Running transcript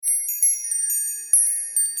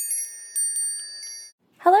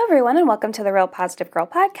everyone, and welcome to the Real Positive Girl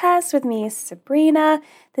podcast with me, Sabrina.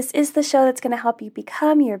 This is the show that's going to help you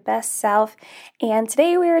become your best self. And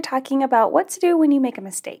today we are talking about what to do when you make a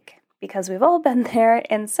mistake, because we've all been there,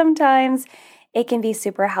 and sometimes it can be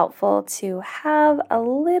super helpful to have a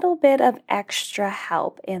little bit of extra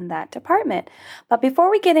help in that department. But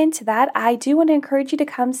before we get into that, I do want to encourage you to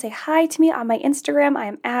come say hi to me on my Instagram. I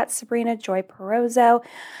am at Sabrina Joy Perozzo.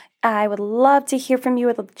 I would love to hear from you,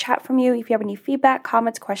 would love to chat from you. If you have any feedback,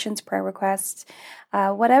 comments, questions, prayer requests,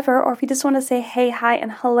 whatever, or if you just want to say hey, hi,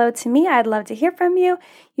 and hello to me, I'd love to hear from you.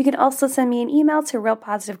 You can also send me an email to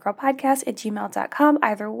realpositivegirlpodcast@gmail.com.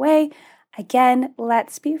 Either way, again,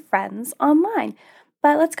 let's be friends online.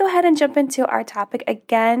 But let's go ahead and jump into our topic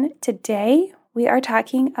again. Today, we are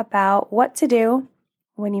talking about what to do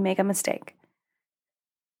when you make a mistake.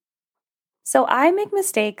 So I make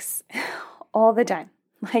mistakes all the time.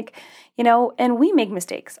 And we make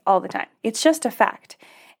mistakes all the time. It's just a fact.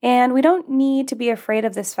 And we don't need to be afraid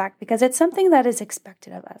of this fact because it's something that is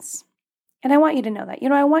expected of us. And I want you to know that.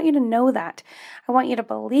 I want you to know that. I want you to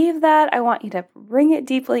believe that. I want you to bring it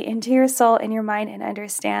deeply into your soul and your mind and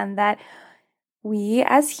understand that we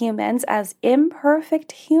as humans, as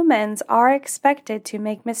imperfect humans, are expected to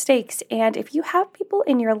make mistakes. And if you have people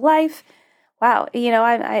in your life, wow,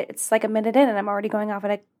 it's like a minute in and I'm already going off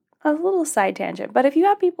on a little side tangent, but if you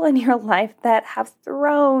have people in your life that have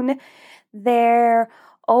thrown their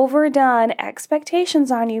overdone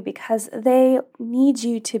expectations on you because they need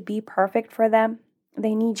you to be perfect for them,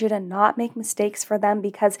 they need you to not make mistakes for them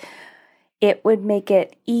because it would make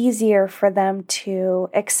it easier for them to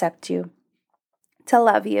accept you, to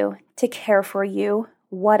love you, to care for you,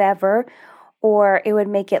 whatever, or it would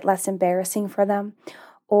make it less embarrassing for them,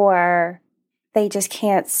 or they just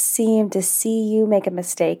can't seem to see you make a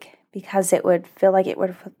mistake because it would feel like it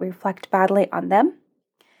would reflect badly on them.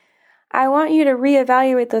 I want you to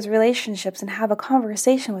reevaluate those relationships and have a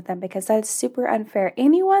conversation with them because that's super unfair.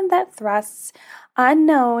 Anyone that thrusts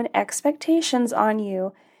unknown expectations on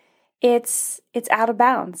you, it's out of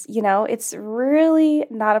bounds. It's really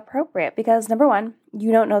not appropriate because number one,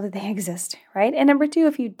 you don't know that they exist, right? And number two,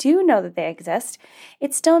 if you do know that they exist,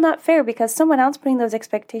 it's still not fair because someone else putting those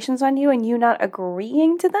expectations on you and you not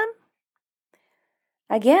agreeing to them.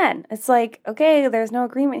 Again, it's like, okay, there's no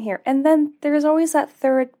agreement here. And then there's always that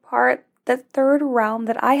third part, the third realm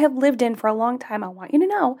that I have lived in for a long time. I want you to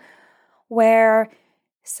know where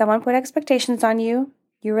someone put expectations on you.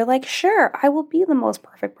 You were like, sure, I will be the most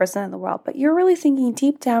perfect person in the world. But you're really thinking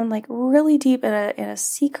deep down, like really deep in a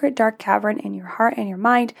secret dark cavern in your heart and your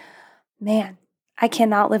mind, man, I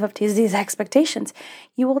cannot live up to these expectations.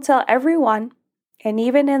 You will tell everyone, and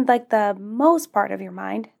even in like the most part of your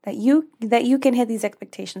mind, that you can hit these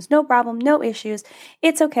expectations. No problem, no issues.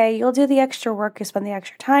 It's okay. You'll do the extra work. You spend the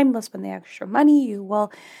extra time. You'll spend the extra money. You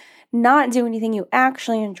will not do anything you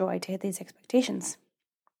actually enjoy to hit these expectations.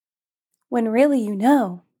 When really you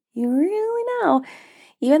really know,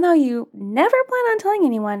 even though you never plan on telling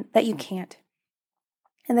anyone that you can't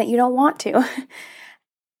and that you don't want to,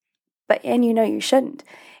 and you shouldn't.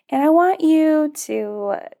 And I want you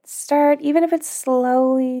to start, even if it's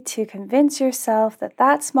slowly, to convince yourself that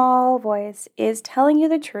that small voice is telling you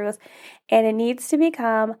the truth, and it needs to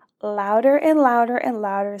become louder and louder and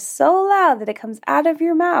louder, so loud that it comes out of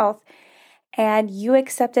your mouth and you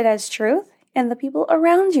accept it as truth. And the people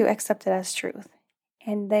around you accept it as truth.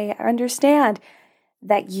 And they understand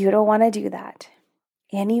that you don't want to do that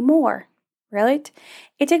anymore, right?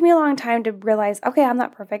 It took me a long time to realize, okay, I'm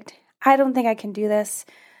not perfect. I don't think I can do this.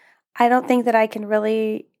 I don't think that I can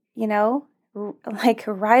really,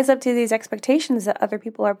 rise up to these expectations that other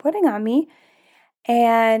people are putting on me.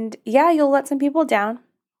 And yeah, you'll let some people down.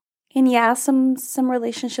 And yeah, some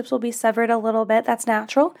relationships will be severed a little bit. That's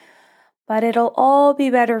natural. But it'll all be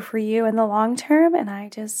better for you in the long term. And I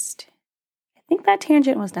think that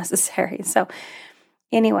tangent was necessary. So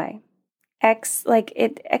anyway,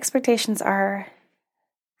 expectations are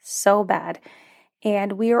so bad.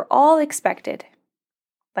 And we are all expected,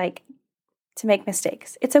 to make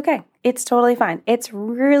mistakes. It's okay. It's totally fine. It's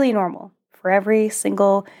really normal for every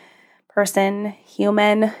single person,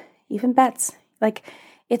 human, even pets.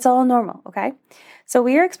 It's all normal, okay? So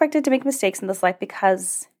we are expected to make mistakes in this life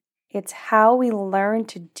because it's how we learn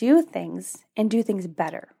to do things and do things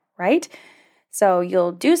better, right? So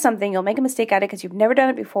you'll do something, you'll make a mistake at it because you've never done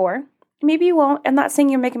it before. Maybe you won't. I'm not saying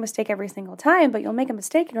you'll make a mistake every single time, but you'll make a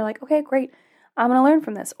mistake and you're like, okay, great. I'm going to learn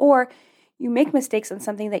from this. Or you make mistakes on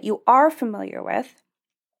something that you are familiar with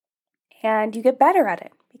and you get better at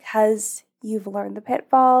it because you've learned the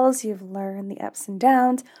pitfalls, you've learned the ups and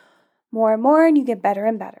downs more and more, and you get better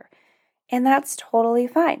and better. And that's totally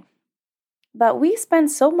fine. But we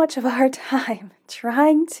spend so much of our time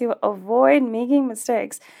trying to avoid making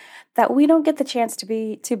mistakes that we don't get the chance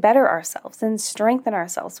to better ourselves and strengthen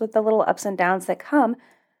ourselves with the little ups and downs that come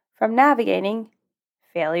from navigating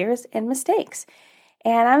failures and mistakes.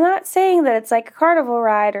 And I'm not saying that it's like a carnival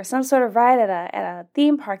ride or some sort of ride at a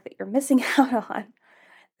theme park that you're missing out on,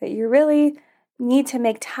 that you really need to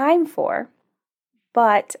make time for.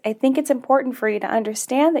 But I think it's important for you to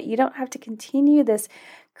understand that you don't have to continue this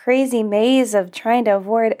crazy maze of trying to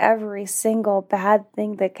avoid every single bad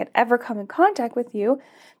thing that could ever come in contact with you,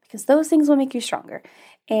 because those things will make you stronger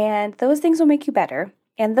and those things will make you better.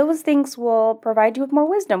 And those things will provide you with more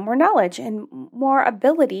wisdom, more knowledge, and more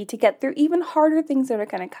ability to get through even harder things that are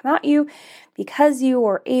going to come at you because you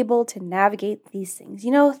were able to navigate these things.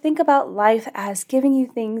 Think about life as giving you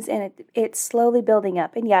things and it's slowly building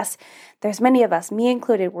up. And yes, there's many of us, me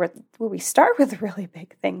included, where we start with really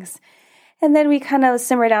big things. And then we kind of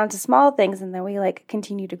simmer down to small things, and then we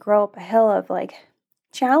continue to grow up a hill of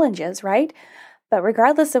challenges, right? But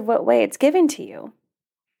regardless of what way it's given to you,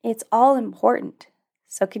 it's all important.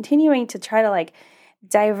 So continuing to try to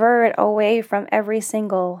divert away from every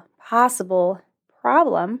single possible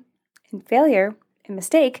problem and failure and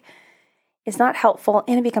mistake is not helpful,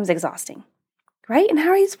 and it becomes exhausting, right? And how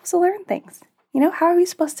are you supposed to learn things? How are you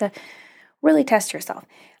supposed to really test yourself?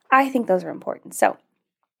 I think those are important.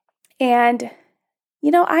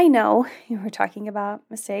 I know you were talking about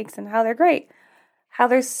mistakes and how they're great, how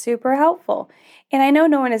they're super helpful. And I know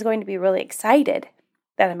no one is going to be really excited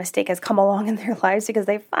that a mistake has come along in their lives because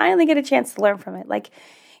they finally get a chance to learn from it.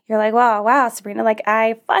 You're like, wow, Sabrina,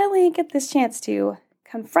 I finally get this chance to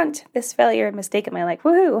confront this failure and mistake in my life.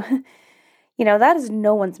 Woohoo. That is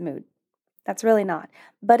no one's mood. That's really not.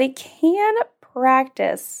 But it can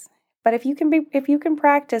practice. But if you can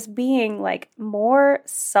practice being more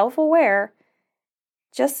self-aware,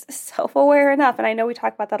 just self-aware enough. And I know we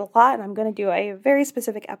talk about that a lot, and I'm going to do a very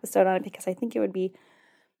specific episode on it because I think it would be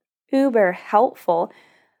uber helpful.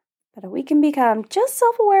 But if we can become just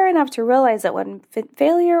self-aware enough to realize that when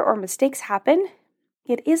failure or mistakes happen,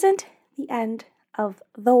 it isn't the end of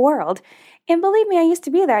the world. And believe me, I used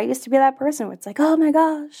to be there. I used to be that person where it's oh my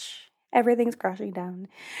gosh, everything's crashing down.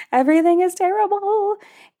 Everything is terrible.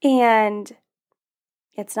 And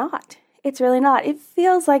it's not. It's really not. It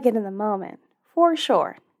feels like it in the moment, for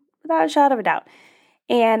sure, without a shadow of a doubt.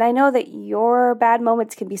 And I know that your bad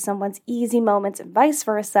moments can be someone's easy moments and vice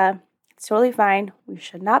versa. It's totally fine. We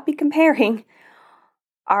should not be comparing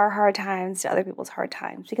our hard times to other people's hard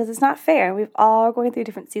times because it's not fair. We've all going through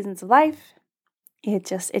different seasons of life.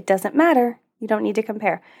 It doesn't matter. You don't need to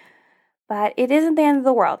compare. But it isn't the end of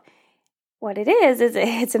the world. What it is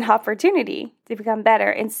it's an opportunity to become better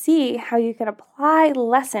and see how you can apply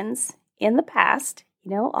lessons in the past,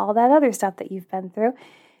 all that other stuff that you've been through,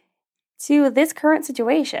 to this current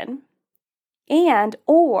situation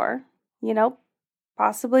or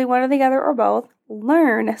possibly one or the other or both,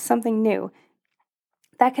 learn something new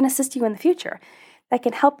that can assist you in the future, that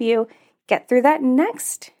can help you get through that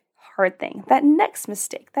next hard thing, that next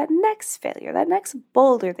mistake, that next failure, that next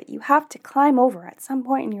boulder that you have to climb over at some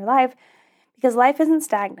point in your life, because life isn't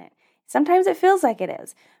stagnant. Sometimes it feels like it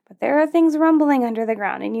is, but there are things rumbling under the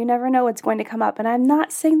ground and you never know what's going to come up. And I'm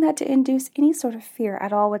not saying that to induce any sort of fear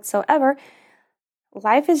at all whatsoever.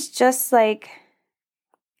 Life is just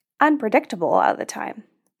unpredictable a lot of the time.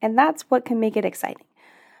 And that's what can make it exciting.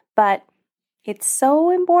 But it's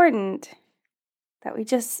so important that we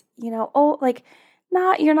just, you're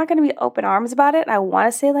not going to be open arms about it. I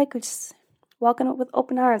want to say just welcome it with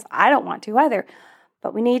open arms. I don't want to either.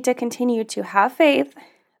 But we need to continue to have faith.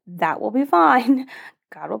 That will be fine.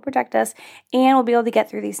 God will protect us and we'll be able to get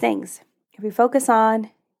through these things. If we focus on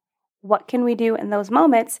what can we do in those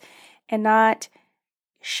moments and not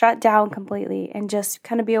shut down completely and just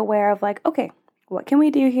kind of be aware of okay, what can we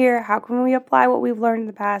do here? How can we apply what we've learned in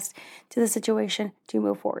the past to the situation to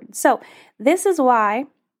move forward? So this is why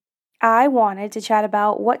I wanted to chat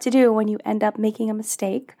about what to do when you end up making a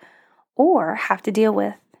mistake or have to deal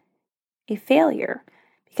with a failure,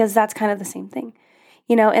 because that's kind of the same thing.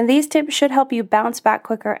 And these tips should help you bounce back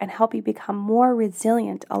quicker and help you become more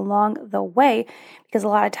resilient along the way, because a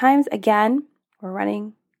lot of times, again,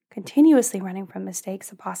 we're continuously running from mistakes,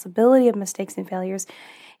 the possibility of mistakes and failures.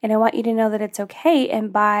 And I want you to know that it's okay.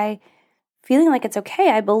 And by feeling like it's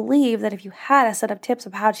okay, I believe that if you had a set of tips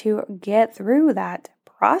of how to get through that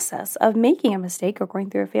process of making a mistake or going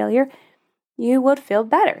through a failure, you would feel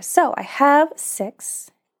better. So I have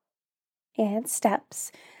 6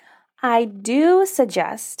 steps. I do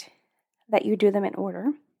suggest that you do them in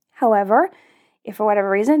order. However, if for whatever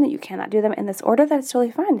reason that you cannot do them in this order, that's totally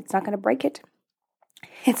fine. It's not going to break it.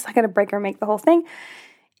 It's not going to break or make the whole thing.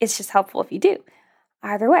 It's just helpful if you do.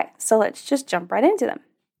 Either way. So let's just jump right into them.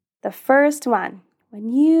 The first one,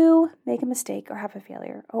 when you make a mistake or have a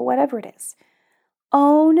failure or whatever it is,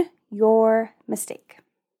 own your mistake.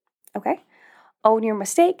 Okay? Own your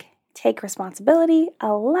mistake. Take responsibility.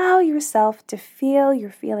 Allow yourself to feel your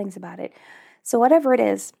feelings about it. So whatever it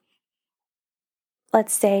is,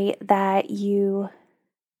 let's say that you,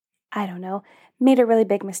 made a really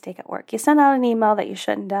big mistake at work. You sent out an email that you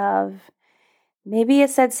shouldn't have. Maybe it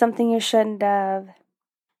said something you shouldn't have.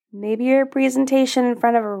 Maybe your presentation in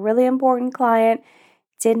front of a really important client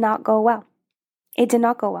did not go well. It did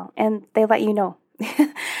not go well. And they let you know.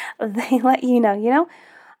 They let you know,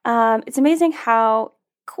 It's amazing how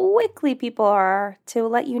quickly people are to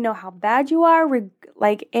let you know how bad you are,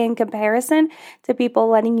 like in comparison to people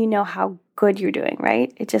letting you know how good you're doing,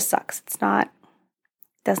 right? It just sucks.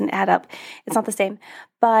 Doesn't add up. It's not the same.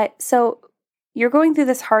 But so you're going through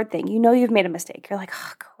this hard thing. You know you've made a mistake. You're like,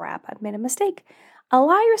 oh, crap, I've made a mistake.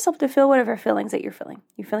 Allow yourself to feel whatever feelings that you're feeling.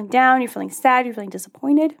 You're feeling down, you're feeling sad, you're feeling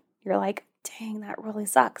disappointed. You're like, dang, that really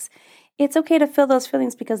sucks. It's okay to feel those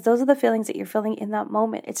feelings because those are the feelings that you're feeling in that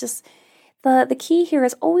moment. It's just the key here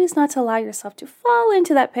is always not to allow yourself to fall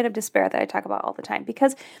into that pit of despair that I talk about all the time.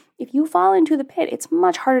 Because if you fall into the pit, it's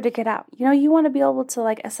much harder to get out. You want to be able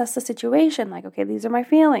to assess the situation. Like, okay, these are my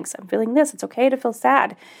feelings. I'm feeling this. It's okay to feel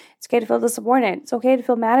sad. It's okay to feel disappointed. It's okay to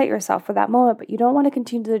feel mad at yourself for that moment. But you don't want to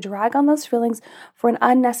continue to drag on those feelings for an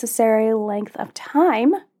unnecessary length of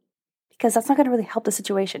time because that's not going to really help the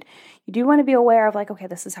situation. You do want to be aware of okay,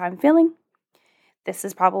 this is how I'm feeling. This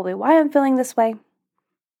is probably why I'm feeling this way.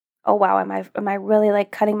 Oh, wow, am I really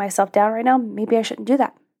cutting myself down right now? Maybe I shouldn't do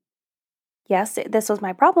that. Yes, this was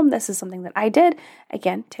my problem. This is something that I did.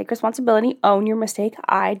 Again, take responsibility. Own your mistake.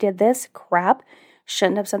 I did this. Crap.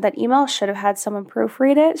 Shouldn't have sent that email. Should have had someone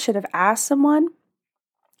proofread it. Should have asked someone.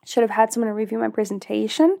 Should have had someone to review my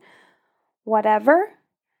presentation. Whatever.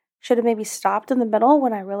 Should have maybe stopped in the middle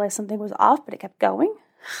when I realized something was off, but it kept going.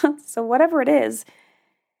 So whatever it is,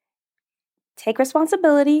 take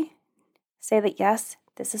responsibility. Say that, yes,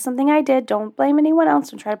 this is something I did. Don't blame anyone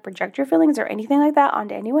else. Don't try to project your feelings or anything like that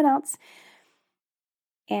onto anyone else.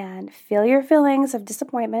 And feel your feelings of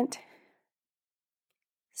disappointment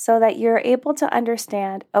so that you're able to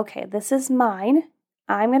understand, okay, this is mine.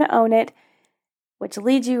 I'm going to own it, which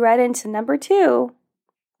leads you right into number 2,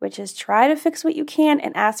 which is try to fix what you can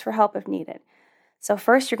and ask for help if needed. So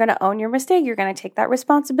first, you're going to own your mistake. You're going to take that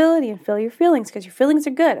responsibility and feel your feelings because your feelings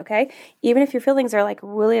are good, okay? Even if your feelings are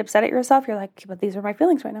really upset at yourself, you're like, but these are my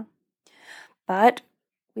feelings right now. But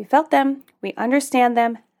we felt them. We understand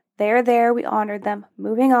them. They're there. We honored them.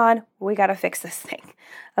 Moving on. We got to fix this thing,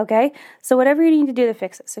 okay? So whatever you need to do to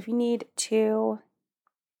fix it. So if you need to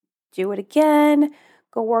do it again,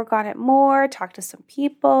 go work on it more, talk to some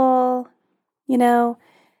people,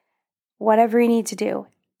 whatever you need to do.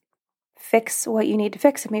 Fix what you need to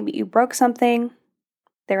fix. If maybe you broke something.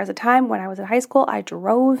 There was a time when I was in high school, I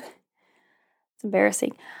drove. It's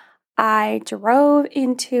embarrassing. I drove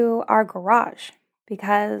into our garage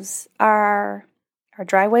because our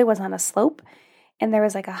driveway was on a slope and there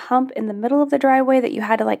was a hump in the middle of the driveway that you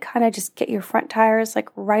had to kind of just get your front tires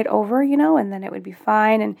right over, and then it would be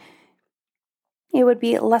fine. And it would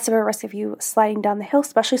be less of a risk of you sliding down the hill,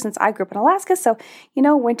 especially since I grew up in Alaska. So,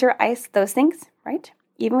 winter ice, those things, right?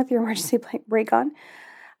 Even with your emergency brake on.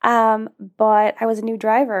 But I was a new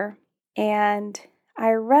driver and I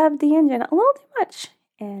revved the engine a little too much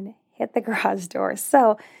and hit the garage door.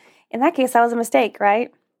 So in that case, that was a mistake,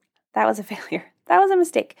 right? That was a failure. That was a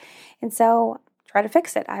mistake. And so try to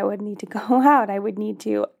fix it. I would need to go out. I would need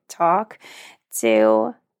to talk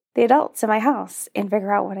to the adults in my house and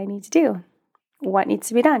figure out what I need to do. What needs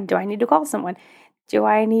to be done? Do I need to call someone? Do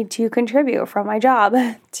I need to contribute from my job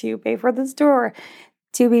to pay for this door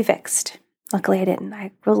to be fixed? Luckily, I didn't.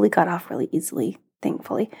 I really got off really easily,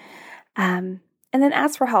 thankfully. And then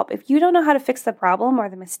ask for help. If you don't know how to fix the problem or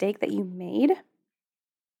the mistake that you made,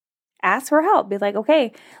 ask for help. Be like,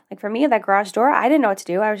 okay, for me, that garage door, I didn't know what to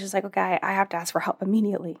do. I was just like, okay, I have to ask for help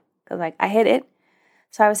immediately because I hit it.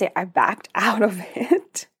 So I would say I backed out of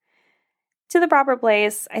it to the proper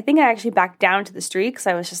place. I think I actually backed down to the street because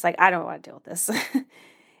I was just like, I don't want to deal with this.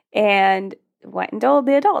 And went and told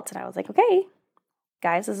the adults. And I was like, okay,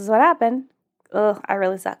 guys, this is what happened. Ugh, I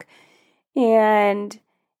really suck. And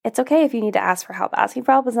it's okay if you need to ask for help. Asking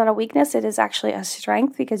for help is not a weakness. It is actually a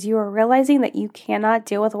strength because you are realizing that you cannot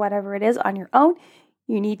deal with whatever it is on your own.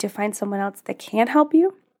 You need to find someone else that can help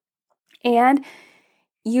you. And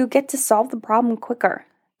you get to solve the problem quicker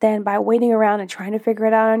than by waiting around and trying to figure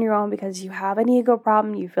it out on your own because you have an ego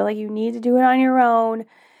problem. You feel like you need to do it on your own.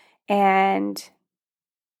 And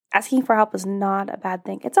Asking for help is not a bad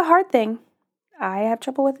thing. It's a hard thing. I have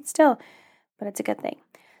trouble with it still, but it's a good thing.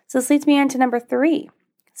 So this leads me into number 3.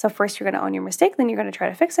 So first you're going to own your mistake, then you're going to try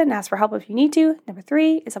to fix it and ask for help if you need to. Number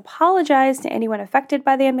 3 is apologize to anyone affected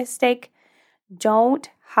by the mistake. Don't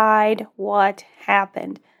hide what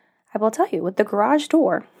happened. I will tell you, with the garage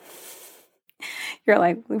door, we're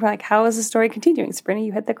like, how is the story continuing? Sabrina,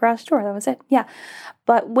 you hit the garage door. That was it. Yeah.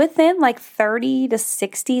 But within like 30 to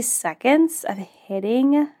 60 seconds of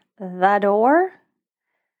hitting the door,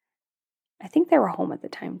 I think they were home at the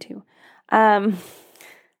time too.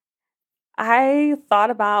 I thought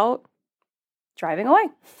about driving away.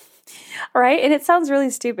 Right? And it sounds really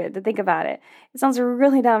stupid to think about it. It sounds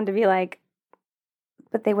really dumb to be like,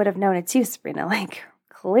 but they would have known it's you, Sabrina, like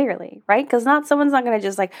clearly, right? Because someone's not going to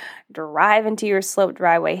just like drive into your sloped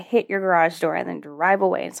driveway, hit your garage door, and then drive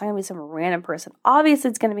away. It's not going to be some random person. Obviously,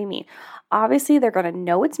 it's going to be me. Obviously, they're going to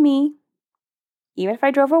know it's me, even if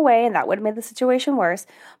I drove away, and that would have made the situation worse.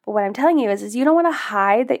 But what I'm telling you is you don't want to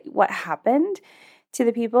hide what happened to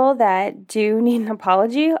the people that do need an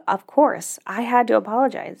apology. Of course, I had to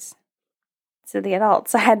apologize to the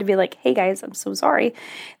adults. I had to be like, hey guys, I'm so sorry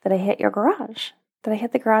that I hit your garage, that I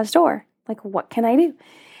hit the garage door. Like, what can I do?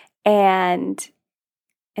 And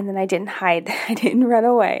then I didn't hide. I didn't run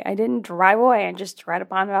away. I didn't drive away and just try to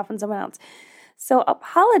pawn it off on someone else. So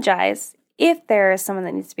apologize if there is someone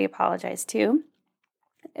that needs to be apologized to.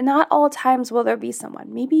 Not all times will there be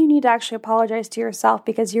someone. Maybe you need to actually apologize to yourself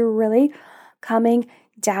because you're really coming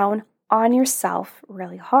down on yourself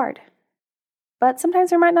really hard. But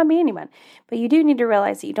sometimes there might not be anyone. But you do need to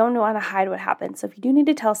realize that you don't want to hide what happened. So if you do need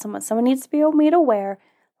to tell someone needs to be made aware,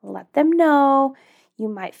 let them know. You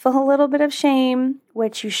might feel a little bit of shame,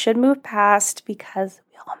 which you should move past because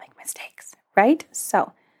we all make mistakes, right?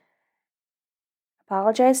 So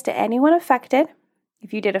apologize to anyone affected.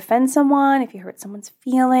 If you did offend someone, if you hurt someone's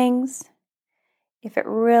feelings, if it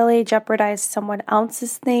really jeopardized someone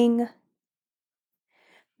else's thing,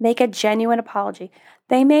 make a genuine apology.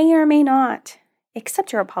 They may or may not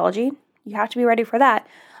accept your apology. You have to be ready for that,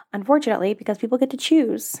 unfortunately, because people get to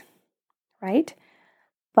choose, right?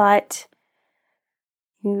 But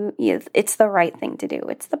it's the right thing to do.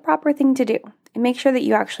 It's the proper thing to do. And make sure that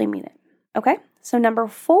you actually mean it, okay? So number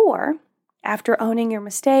 4, after owning your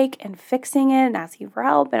mistake and fixing it and asking for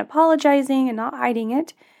help and apologizing and not hiding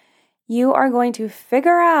it, you are going to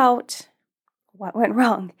figure out what went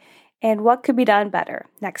wrong and what could be done better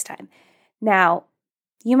next time. Now,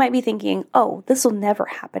 you might be thinking, oh, this will never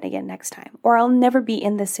happen again next time, or I'll never be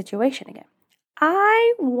in this situation again.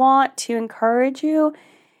 I want to encourage you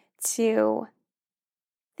to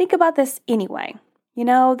think about this anyway.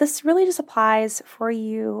 This really just applies for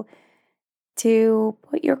you to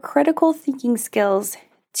put your critical thinking skills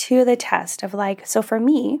to the test of so for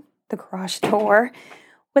me, with the garage door,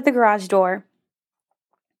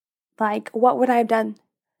 what would I have done?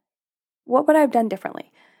 What would I have done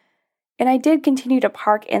differently? And I did continue to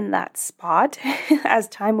park in that spot as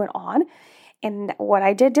time went on. And what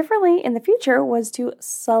I did differently in the future was to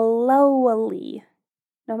slowly,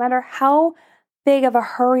 no matter how big of a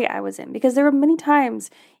hurry I was in, because there were many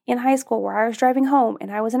times in high school where I was driving home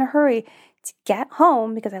and I was in a hurry to get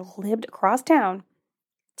home because I lived across town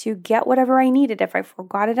to get whatever I needed if I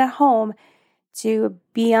forgot it at home to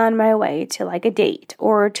be on my way to a date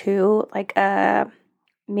or to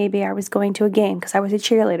maybe I was going to a game because I was a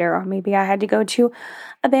cheerleader, or maybe I had to go to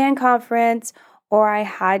a band conference, or I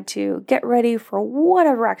had to get ready for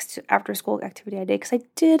whatever after school activity I did, because I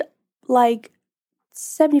did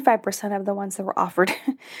 75% of the ones that were offered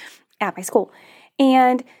at my school.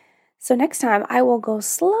 And so next time I will go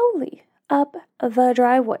slowly up the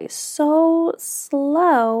driveway, so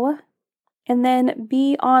slow, and then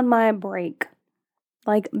be on my brake.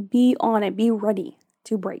 Be on it, be ready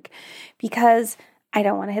to brake, because I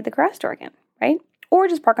don't want to hit the garage door again, right? Or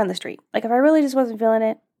just park on the street. If I really just wasn't feeling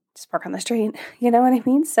it, just park on the street. You know what I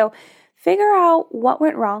mean? So figure out what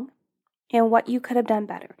went wrong and what you could have done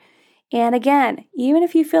better. And again, even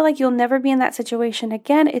if you feel like you'll never be in that situation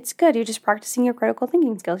again, it's good. You're just practicing your critical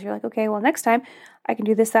thinking skills. You're like, okay, well, next time I can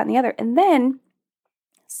do this, that, and the other. And then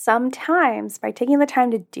sometimes by taking the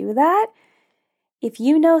time to do that, if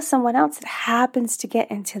you know someone else that happens to get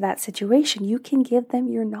into that situation, you can give them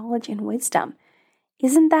your knowledge and wisdom.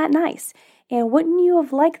 Isn't that nice? And wouldn't you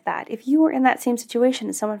have liked that if you were in that same situation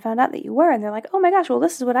and someone found out that you were, and they're like, oh my gosh, well,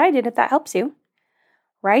 this is what I did, if that helps you,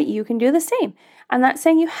 right? You can do the same. I'm not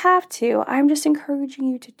saying you have to. I'm just encouraging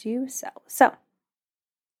you to do so. So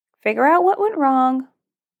figure out what went wrong,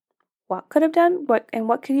 what could have done,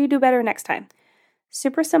 what could you do better next time?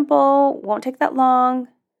 Super simple, won't take that long.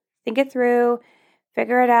 Think it through,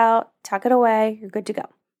 figure it out, tuck it away, you're good to go.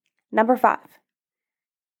 Number 5.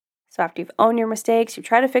 So after you've owned your mistakes, you've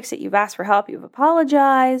tried to fix it, you've asked for help, you've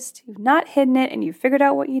apologized, you've not hidden it, and you've figured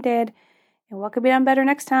out what you did and what could be done better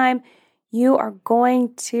next time, you are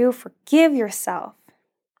going to forgive yourself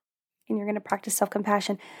and you're going to practice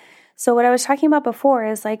self-compassion. So what I was talking about before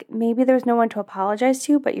is like maybe there's no one to apologize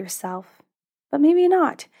to but yourself, but maybe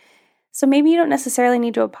not. So maybe you don't necessarily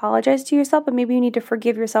need to apologize to yourself, but maybe you need to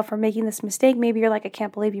forgive yourself for making this mistake. Maybe you're like, I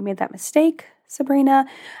can't believe you made that mistake, Sabrina.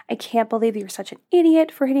 I can't believe you're such an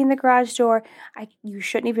idiot for hitting the garage door. You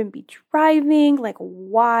shouldn't even be driving. Like,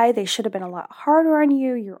 why? They should have been a lot harder on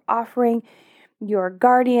you. You're offering your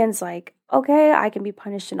guardians like, okay, I can be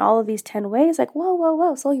punished in all of these 10 ways. Like,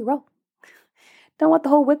 whoa, slow your roll. Don't want the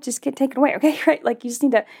whole whip just get taken away, okay? Right? Like, you just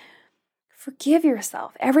need to forgive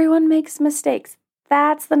yourself. Everyone makes mistakes.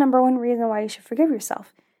 That's the number one reason why you should forgive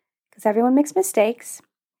yourself. Because everyone makes mistakes.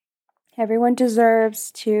 Everyone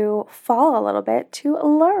deserves to fall a little bit to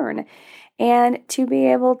learn and to be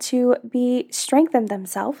able to strengthen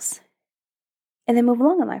themselves and then move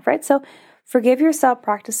along in life, right? So forgive yourself,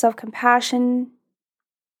 practice self-compassion.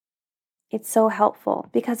 It's so helpful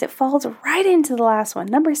because it falls right into the last one,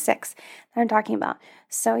 number 6 that I'm talking about.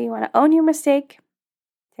 So you want to own your mistake,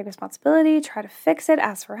 take responsibility, try to fix it,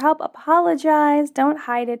 ask for help, apologize, don't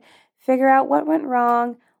hide it, figure out what went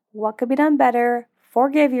wrong, what could be done better,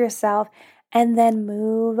 forgive yourself, and then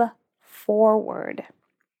move forward.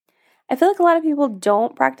 I feel like a lot of people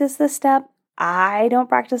don't practice this step. I don't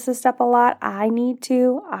practice this step a lot. I need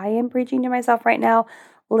to. I am preaching to myself right now.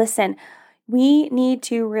 Listen, we need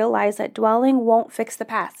to realize that dwelling won't fix the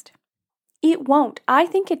past. It won't. I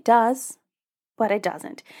think it does, but it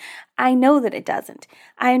doesn't. I know that it doesn't.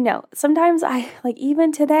 I know. Sometimes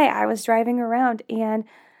even today, I was driving around and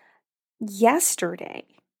yesterday,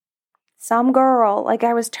 some girl,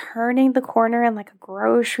 I was turning the corner in a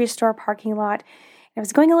grocery store parking lot. I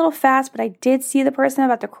was going a little fast, but I did see the person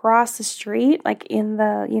about to cross the street, in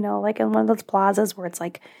the, in one of those plazas where it's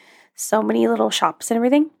so many little shops and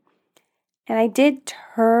everything. And I did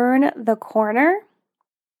turn the corner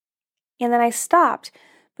and then I stopped.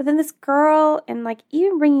 But then this girl, and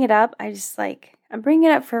even bringing it up, I'm bringing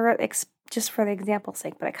it up just for the example's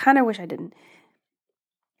sake, but I kind of wish I didn't.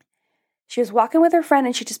 She was walking with her friend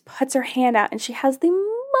and she just puts her hand out and she has the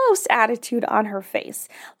most attitude on her face.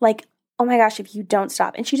 Oh my gosh, if you don't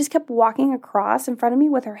stop. And she just kept walking across in front of me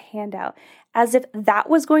with her hand out as if that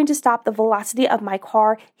was going to stop the velocity of my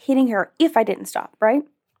car hitting her if I didn't stop, right?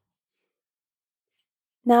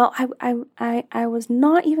 Now, I was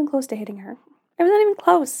not even close to hitting her. I was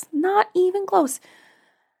not even close.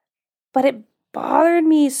 But it bothered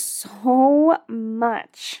me so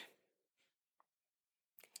much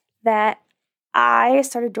that I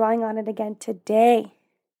started dwelling on it again today.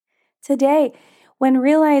 When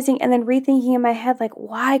realizing and then rethinking in my head,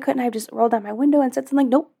 why couldn't I have just rolled down my window and said something?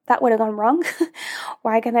 Nope, that would have gone wrong.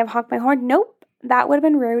 Why couldn't I have honked my horn? Nope, that would have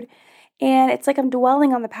been rude. And it's I'm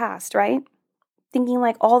dwelling on the past, right? Thinking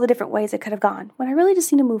all the different ways it could have gone, when I really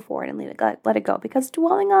just need to move forward and let it go, because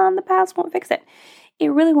dwelling on the past won't fix it. It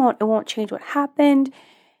really won't. It won't change what happened.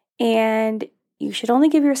 And you should only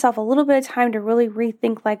give yourself a little bit of time to really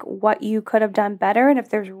rethink what you could have done better. And if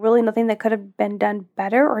there's really nothing that could have been done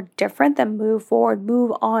better or different, then move forward,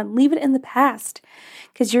 move on, leave it in the past.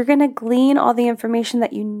 Because you're going to glean all the information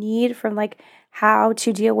that you need from how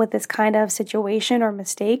to deal with this kind of situation or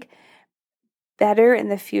mistake better in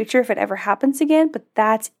the future if it ever happens again. But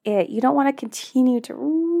that's it. You don't want to continue to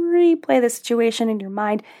replay the situation in your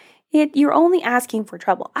mind. You're only asking for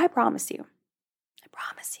trouble. I promise you.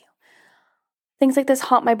 Things like this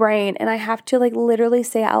haunt my brain, and I have to literally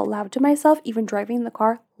say out loud to myself, even driving in the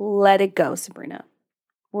car, let it go, Sabrina.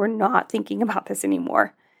 We're not thinking about this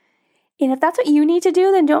anymore. And if that's what you need to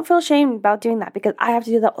do, then don't feel ashamed about doing that, because I have to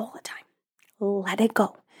do that all the time. Let it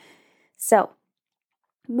go. So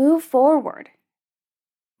move forward.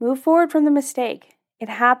 Move forward from the mistake. It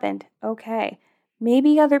happened. Okay.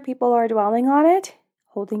 Maybe other people are dwelling on it,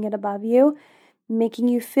 holding it above you, making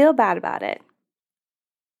you feel bad about it.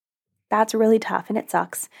 That's really tough and it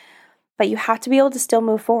sucks. But you have to be able to still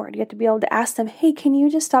move forward. You have to be able to ask them, hey, can you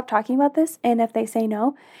just stop talking about this? And if they say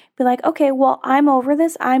no, be like, okay, well, I'm over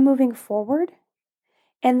this. I'm moving forward.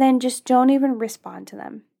 And then just don't even respond to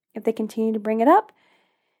them if they continue to bring it up.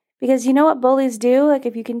 Because you know what bullies do?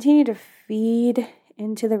 If you continue to feed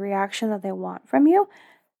into the reaction that they want from you,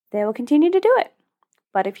 they will continue to do it.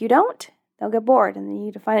 But if you don't, they'll get bored and they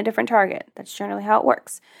need to find a different target. That's generally how it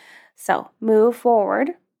works. So move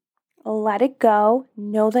forward. Let it go.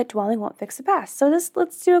 Know that dwelling won't fix the past. So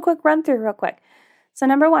let's do a quick run through real quick. So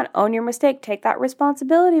number 1, own your mistake. Take that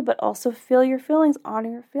responsibility, but also feel your feelings. Honor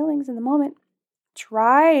your feelings in the moment.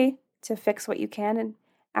 Try to fix what you can and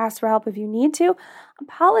ask for help if you need to.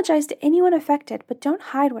 Apologize to anyone affected, but don't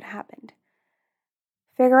hide what happened.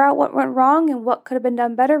 Figure out what went wrong and what could have been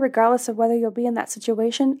done better, regardless of whether you'll be in that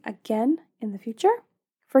situation again in the future.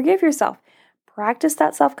 Forgive yourself. Practice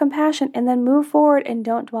that self-compassion and then move forward and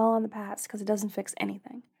don't dwell on the past because it doesn't fix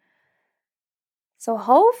anything. So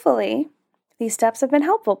hopefully these steps have been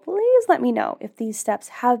helpful. Please let me know if these steps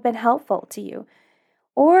have been helpful to you,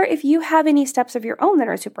 or if you have any steps of your own that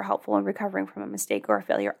are super helpful in recovering from a mistake or a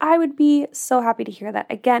failure. I would be so happy to hear that.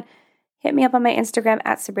 Again, hit me up on my Instagram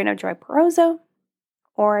at Sabrina Joy Perozo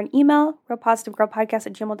or an email,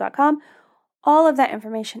 realpositivegirlpodcast@gmail.com. All of that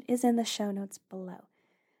information is in the show notes below.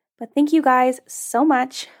 But thank you guys so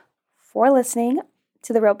much for listening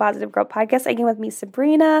to the Real Positive Girl Podcast. Again, with me,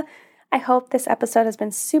 Sabrina. I hope this episode has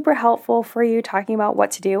been super helpful for you talking about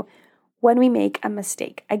what to do when we make a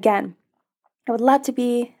mistake. Again, I would love to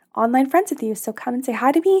be online friends with you, so come and say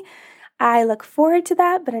hi to me. I look forward to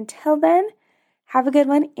that, but until then, have a good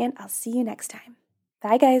one, and I'll see you next time.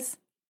 Bye, guys.